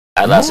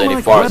Atlas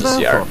any forces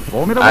here.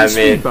 I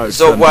mean,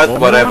 so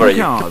whatever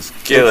you're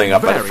killing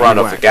up at the front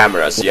of the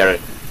cameras here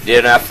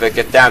didn't affect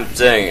a damn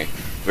thing.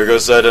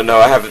 Because I don't know,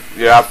 I have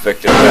your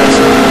affected best.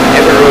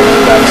 Every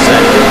room I've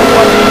sent you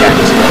what you can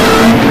expect.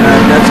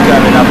 And that's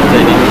coming up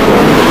they need to go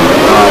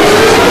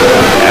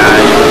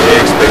and you would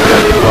expect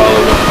that to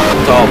follow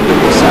top of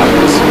this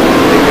happens.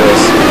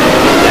 Because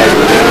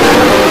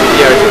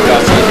here you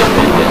got the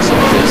independence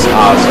of these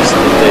houses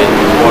that they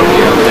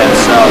working on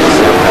themselves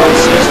and their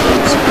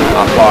systems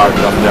are part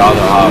of the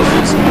other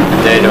houses.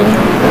 And they don't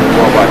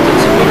provide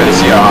them. Look at these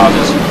here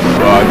houses.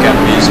 Well, I can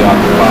be so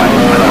occupied.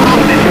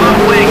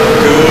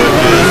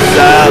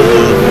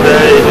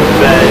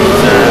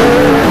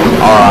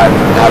 Alright,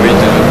 having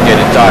to get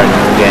tired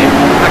of the game.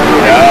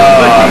 No,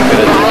 I'm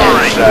gonna do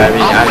it. I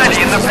mean, I'm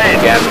just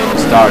getting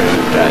started,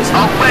 guys.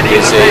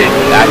 You see,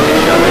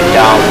 acting coming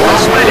down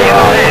once we're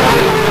out.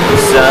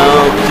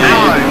 Something,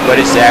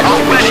 but it's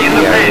activation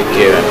here in the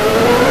Kieran.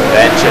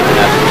 Venture to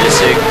not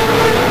music.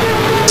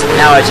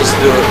 Now I just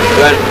do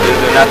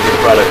nothing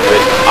product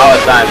with all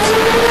the times.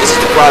 This is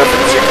the product of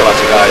the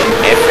psychological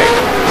effect.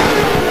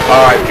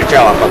 Alright,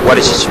 but what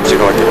is this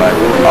psychological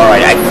effect?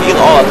 Alright, I feel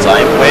all the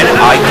time when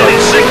I go to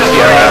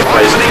here and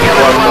the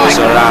world goes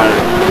around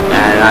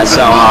and I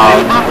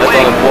somehow not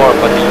only more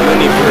but the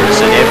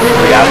universe and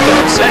every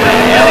atoms and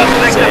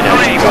elements and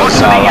energy goes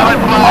all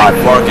I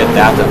forget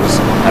the atoms.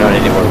 I don't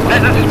anymore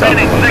want to talk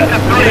about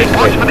that.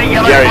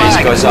 Here it is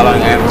goes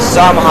along and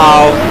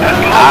somehow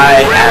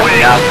I am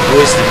not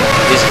boosted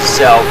this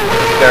itself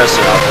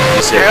personal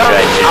this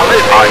situation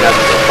are not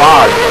a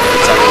part of it,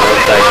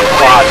 something like a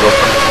part of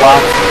what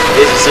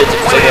this is it.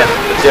 So yeah,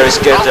 there is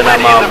certain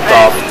amount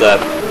of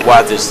the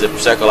what is the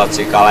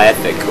psychological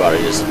effect or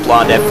is the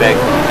blunt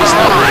effect is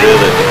not really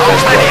the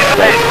best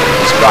way to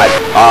describe.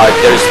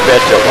 There is a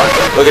better one.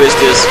 Look at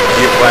this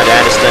viewpoint,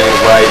 understanding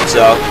right,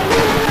 so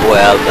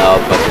well no,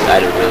 but I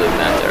don't really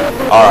matter.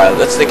 Alright,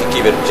 let's take a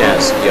give it a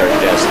chance here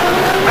just.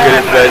 Good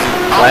in place,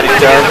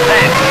 planetary.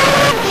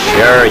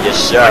 Sure,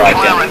 yes sir, I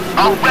can.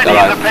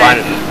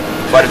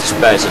 Find the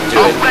space and do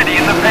it.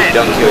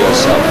 Don't kill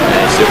yourself,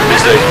 man. So please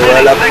say,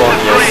 well up on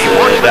your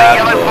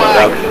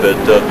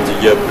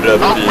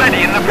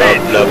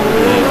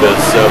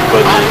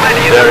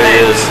there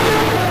he is.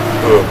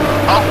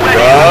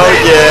 Oh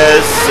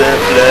yes,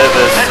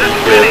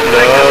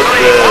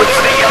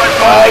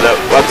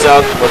 what's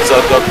up? What's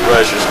up? Blood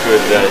pressure's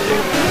good,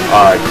 anything.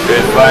 Alright,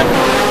 good, fine.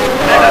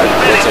 Alright,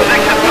 what's up?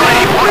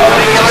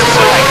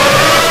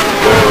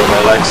 Where my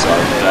legs are.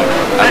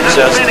 I'm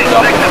just a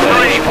double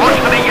play.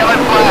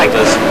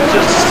 That's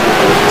just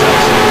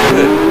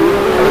good.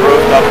 I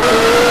broke up.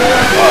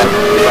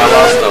 If I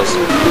lost those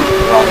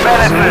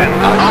problems,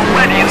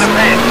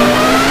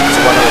 it's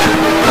one of the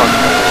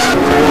problems.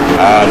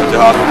 The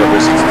half of the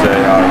reasons they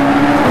are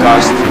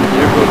cost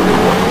you could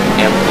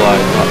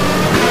employ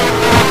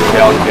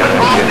healthcare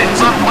units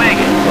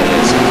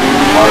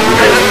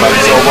but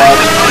so what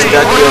is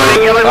that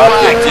your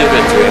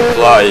objectivity to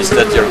employ? Is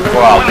that your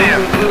quality?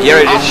 Here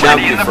it is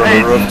jumping from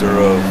roof to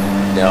roof.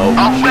 No.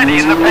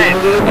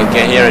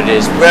 Okay, here it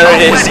is. Where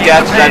it is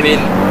scattered, I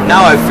mean,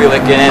 now I feel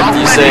like an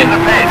empty say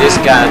this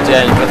kind of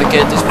thing, but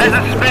again this I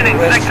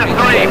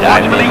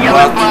mean,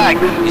 what?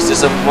 Is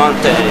this a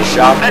mountain in a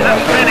shop? I'm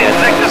not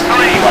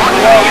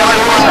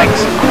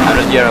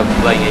here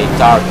playing a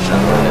guitar or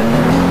something.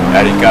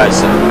 Any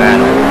guys in the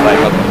band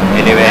like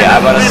anyway, I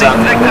got a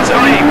song that's a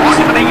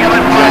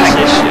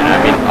transition.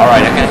 I mean, alright,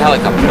 I can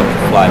helicopter up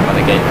and fly, but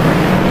again,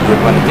 you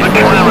want to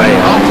get more away.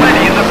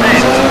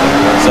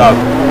 So,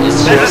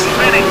 it's just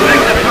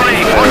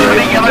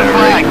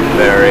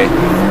very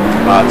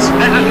much a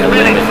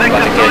limit,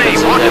 but again, it's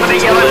a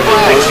limit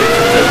closer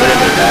to the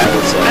limit, I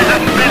would say.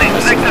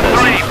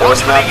 There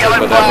was nothing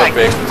but I would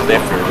be able to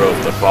lift the roof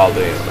to fall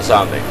or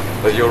something,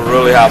 but you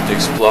really have to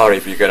explore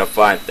if you're gonna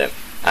find them.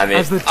 I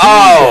mean,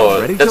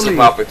 oh, that's a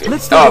puppet.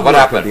 Oh, what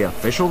happened?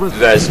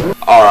 This.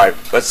 Alright,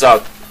 what's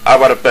up? I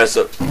want to pass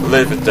a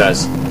little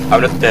test.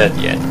 I'm not dead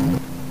yet.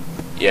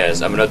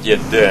 Yes, I'm not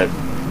yet dead.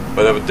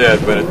 But I'm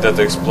dead when it does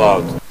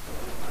explode.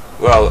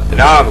 Well,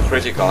 now I'm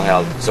critical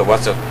health, so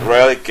what's up?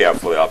 Really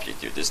carefully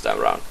objective this time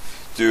around.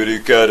 To the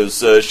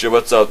conversation,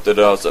 what's up to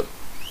those?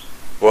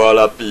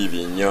 Voila,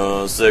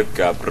 pivignon,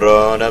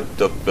 cabrona,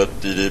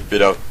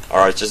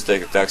 alright, just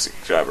take a taxi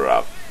driver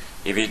out.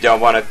 If you don't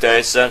want to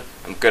taste it,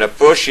 I'm gonna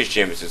push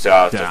him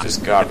out of this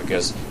car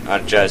because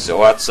I'm just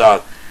what's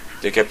up?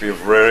 They can be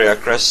very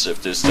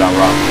aggressive this time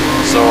around.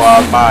 So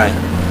am I.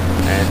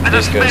 And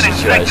this kind of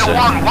situation,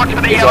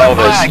 it's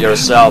always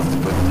yourself to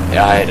put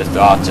ahead of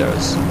the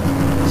others.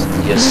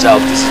 Yourself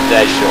to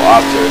stage your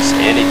others,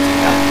 anything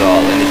at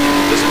all, anything.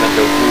 It doesn't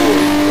matter who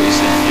is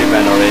a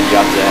human or any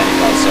other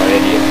animals or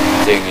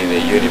anything in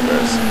the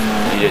universe.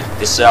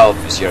 The self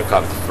is your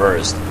coming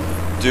first.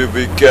 To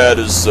be kind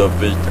of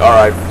something.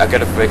 Alright, I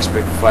gotta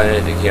expect to find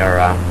anything here.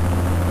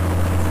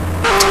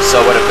 So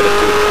what I'm gonna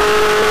do?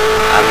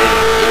 I mean,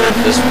 even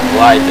the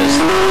slightest,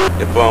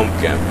 the bomb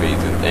can be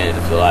to the end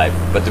of the life.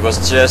 But it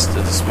was just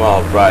a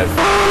small bribe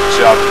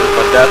job.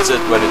 But that's it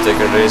when you take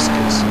a risk.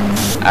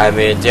 I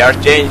mean, they are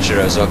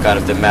dangerous, all kind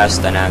of the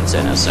mast and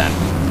antennas and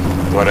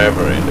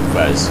whatever in the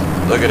face.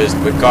 Look at this,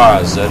 the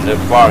cars and they're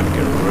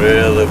parking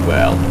really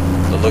well.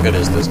 So look at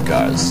this, those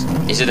cars.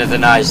 Isn't it a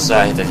nice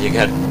sign that you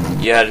had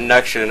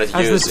actually not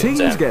using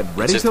them? Get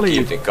ready just to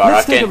leave, keep the car.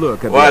 let's take a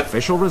look at what? the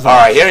official results.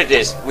 Alright, here it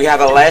is. We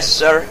have a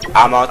lesser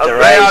amount of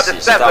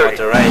races that we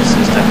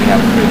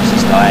have previous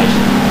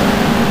installation.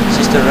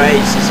 Sister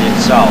races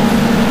itself.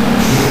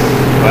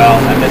 Well,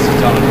 unless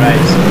it's on a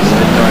race, so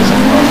the doors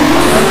are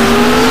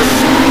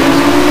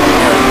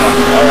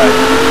alright.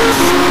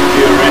 Do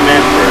you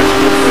remember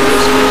the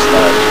previous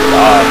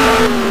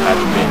installation?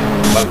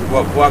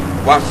 What?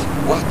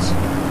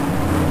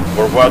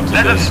 Or what is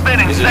this?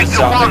 Is it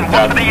something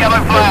that the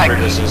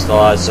previous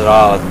installation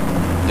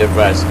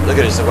device? Look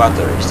at this, the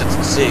water. Is that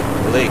a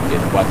leak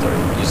in water?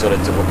 Usually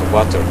the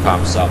water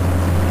comes up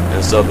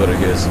and somebody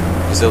goes,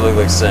 does it look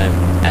like same?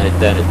 And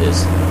then it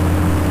is.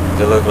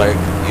 They look like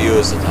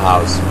used at the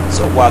house.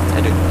 So what?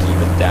 And you keep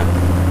it down.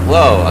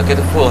 Whoa, I get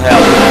a full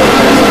health.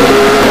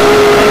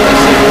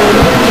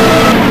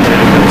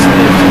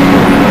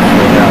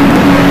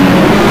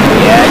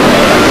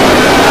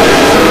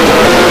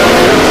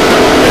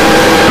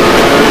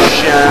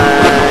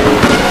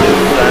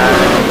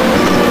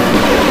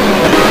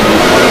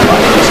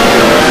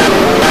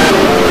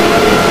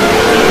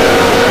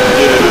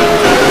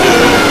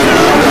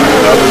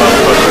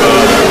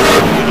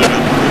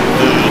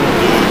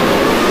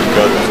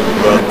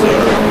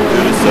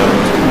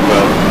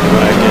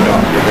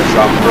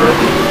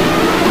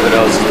 What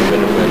else is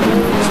going to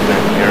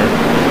spend here?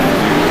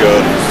 You go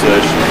to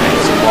session,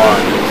 it's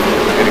fun.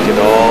 We're gonna get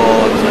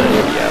all the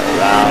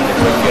around. If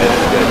we get a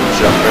good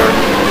jumper,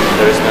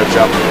 there is no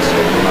jumper, so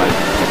we might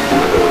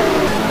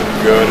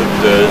go to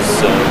this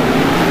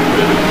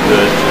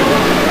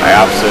I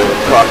absolutely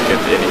can't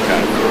get any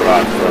kind of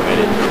run from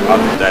it.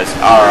 After that,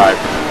 alright.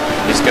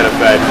 He's gonna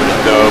pay for the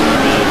dope.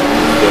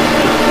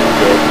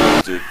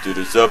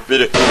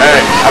 Hey,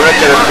 I'm not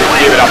gonna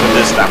keep it up with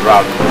this time,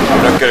 Rob.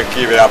 I'm not gonna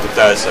keep it up with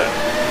this.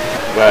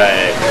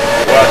 Wait,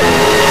 what?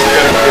 Is he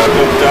gonna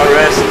keep the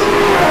rest?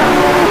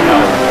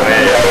 No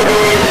way.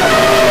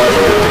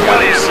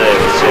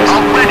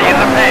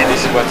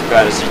 This is what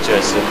kind of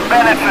situation.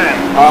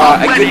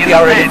 I could be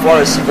already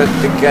forced, but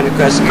the kind of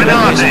question is what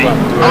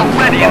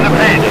already in the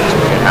pen.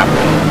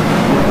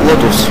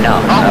 Lotus. No,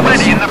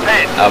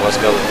 I was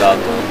going down.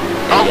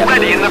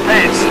 Already in the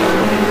pen.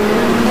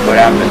 What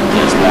happened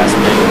just last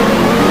night?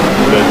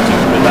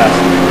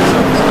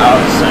 I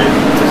would say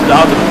just the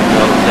other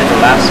people take the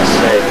last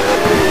save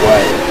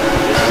away.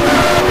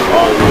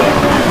 All the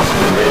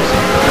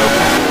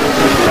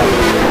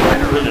I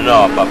don't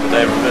know, but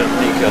they really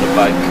think that if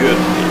I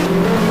could be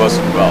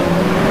possible.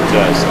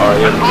 Just are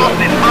here.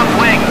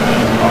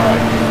 Alright.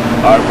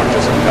 Alright, we're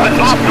just kind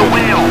of good.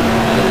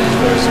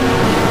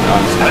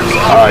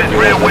 Alright,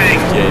 you have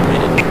 58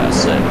 minutes, I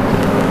said.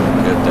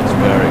 Good, that's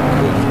very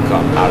good.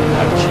 Come out and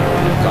have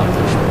achievement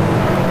accomplishment.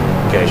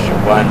 Occasion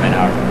 1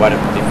 minute, what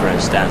if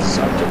different stances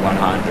up to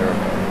 100?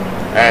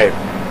 Hey!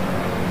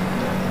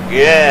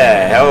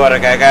 Yeah! I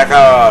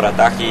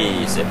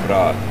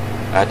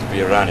had to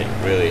be running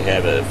really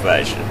heavy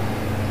fashion.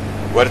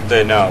 What did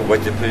they know?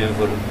 What did they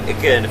for?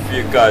 Again, a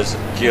few guys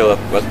killed,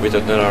 but we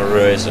don't know no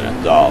reason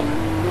at all.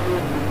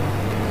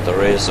 The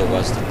reason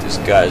was that these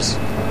guys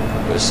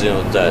were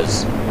still dead.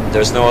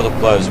 There's no other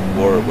place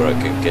where I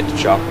could get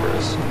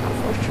choppers.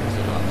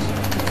 Unfortunately not.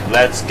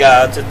 Let's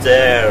go to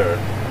there.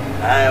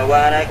 I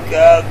wanna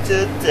go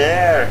to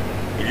there.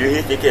 If you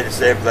hit again the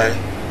same place,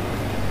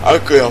 I'm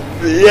gonna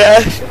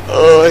blast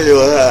all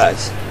your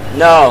ass.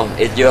 No,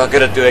 you're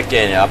gonna do it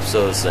again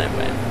absolutely the same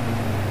way.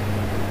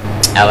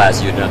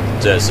 Alas, you're not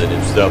just in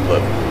him, stop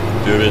up.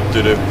 Do it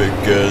to the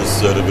biggest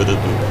son of it.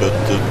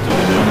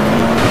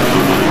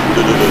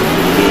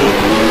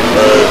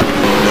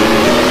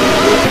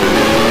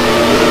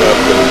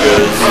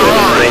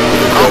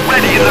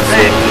 Already in the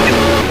pit.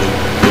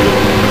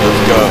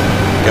 Let's go.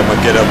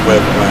 Get up away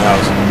from my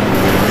house.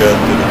 Go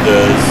to the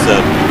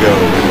set to go.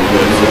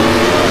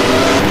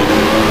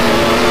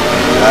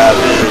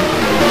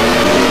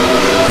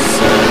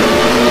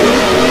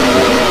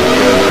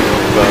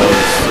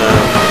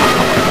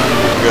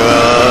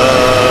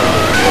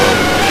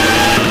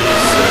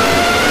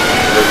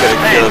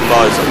 Kill the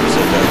volley something, so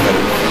again,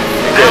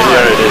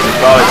 here it is, a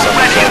volley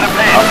something, so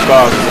of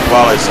course it's a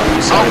volley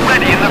something, so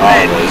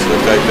always look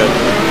like that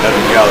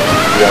reality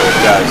the other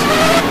guys.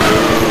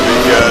 We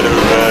gotta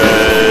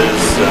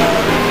raise some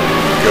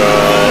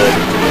good.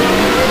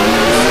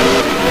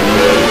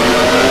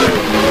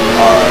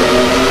 Alright,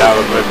 now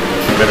we're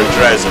better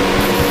trace it.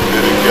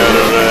 We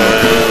gotta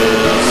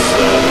raise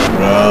some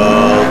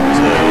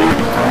rotate.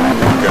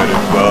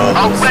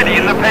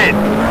 Already in the pit.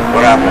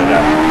 What happened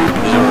now?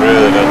 These are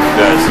really not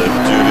nice.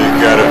 Judy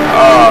got it.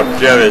 Oh,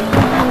 damn it.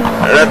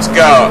 Let's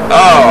go.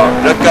 Oh,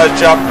 let's go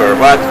jumper.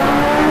 What?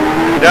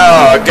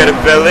 No, I couldn't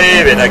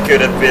believe it. I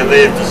couldn't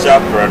believe the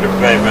jumper on the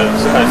pavement.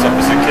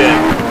 Something's a kid.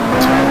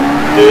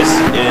 This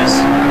is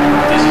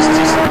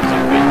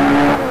stupid.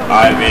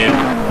 I mean,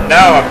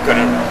 now I'm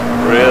gonna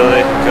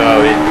really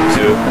go into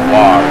to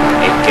war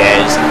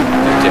against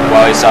the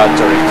police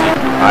authority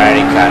or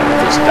any kind of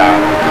this town,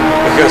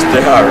 because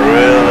they are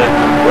really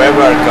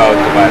whoever go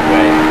to my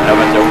way, no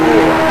matter who,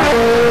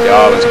 they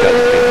always got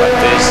to be. But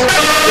this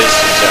is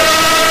just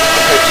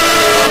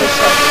really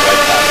something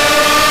right now.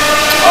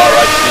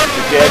 Alright,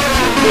 to get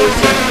to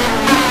listen.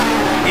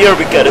 Here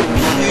we got a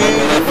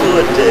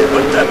beautiful day.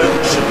 What time of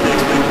should we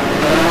expect?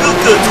 We'll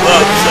go to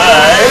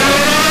outside.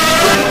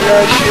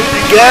 What should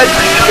we get?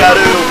 We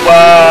gotta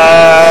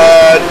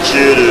watch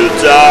it a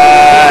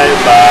time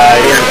by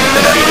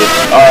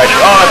alright,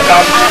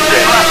 come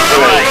again.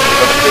 Anyway, we're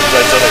gonna quick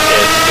play some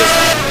games because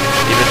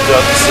even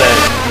though the same.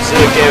 See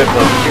the game,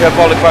 you have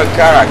only one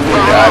character.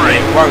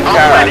 One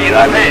character. You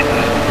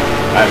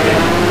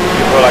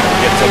feel like you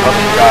get some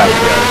other guy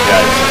here,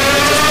 guys.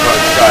 It's just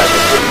one guy,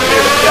 but couldn't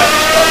hear the damn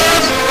guy.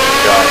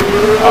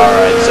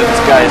 Alright, so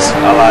this guy's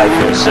alive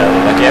yourself,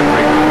 like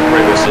every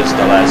previous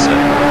installation.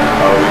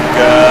 Oh, we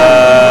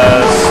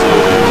got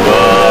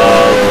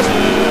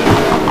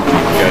we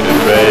gotta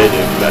raid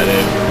about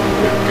it,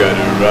 we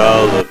gotta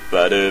roll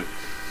about it.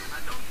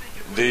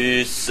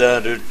 This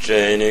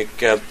entertaining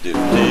captive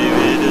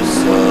TV is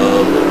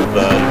all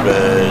about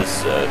race.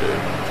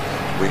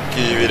 We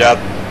give it up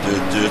to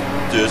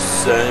the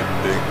same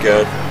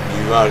because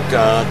you are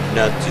gone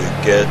not to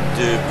get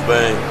to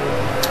fame.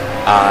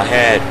 I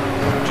had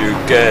to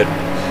get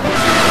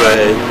to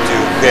way to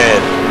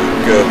head.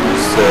 Go to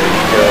say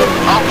go.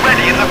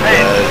 Already in the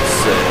pit.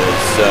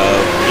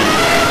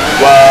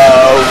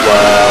 Wow,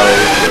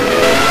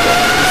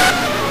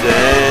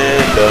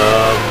 stand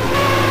up.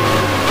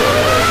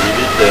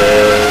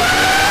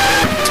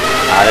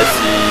 I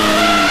see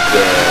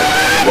that.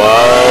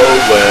 Wow.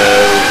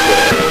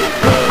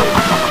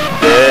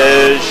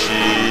 There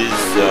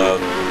she's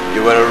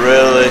you were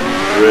really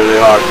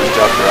hard to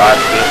talk to her.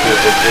 I'm gonna do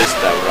it this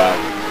time around.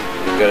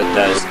 We got a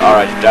test.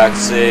 Alright,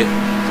 taxi.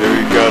 Here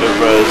we got a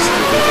rest.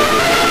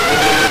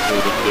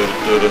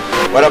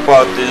 What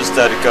about this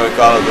that can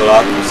call it the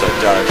opposite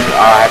direction?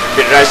 I have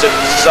been racing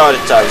so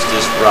many times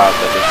this route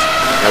that it's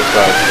not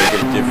going to make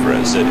a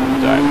difference any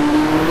time.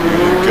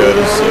 You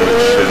gotta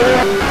search it.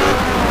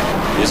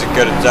 It's a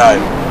good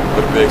time.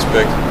 What we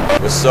expect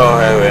was so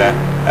heavy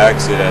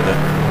accident.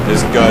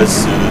 This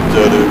guy's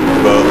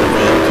about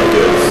to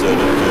get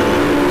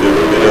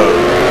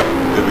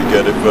then we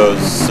got it for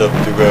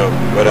something to go.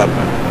 What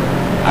happened?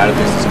 I don't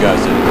think this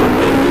guy's in the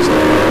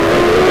mistake.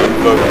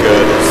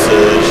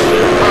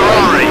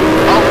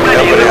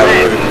 Nobody have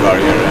a good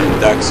car here, and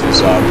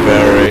taxis are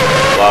very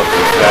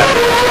lovely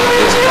family.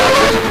 This time,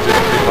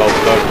 people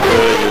don't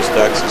really use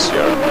taxis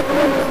here.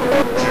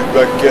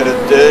 Back in the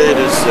day,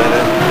 they said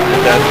it,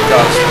 and that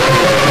cost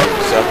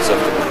such a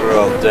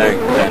cruel thing,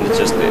 then it's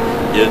just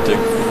eating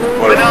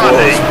for full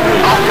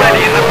speed.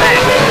 Already in the pit.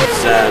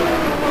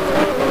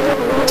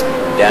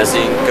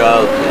 Dancing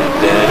cold,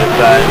 then a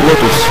band.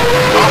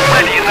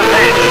 Already in the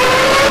pit.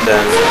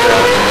 Dancing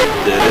cold,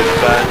 then a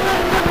band.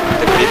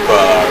 The people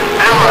are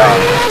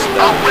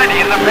already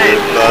in the pit.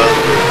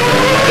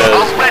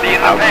 Already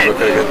in the pit. I'm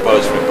gonna get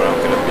post me, but I'm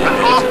gonna be and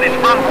lost in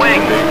front wing.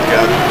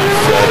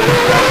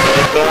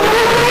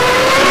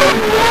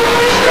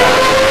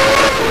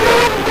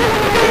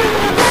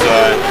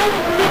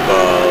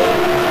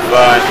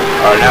 Fine.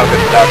 Alright, now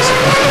get taxi.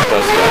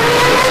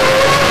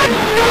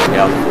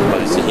 Helpful, but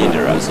it's a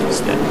hindrance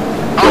instead.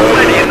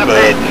 Already in the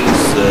pit.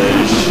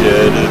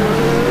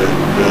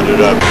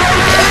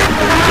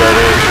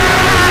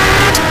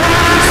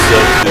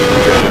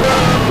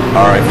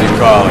 Alright, if you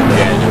call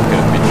again, you're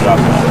gonna be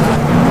dropped off.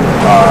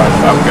 Alright,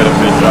 I'm gonna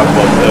be dropped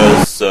off.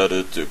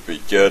 To be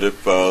good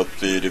about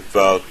the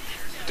default.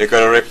 They're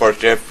gonna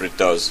report every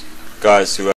those guys who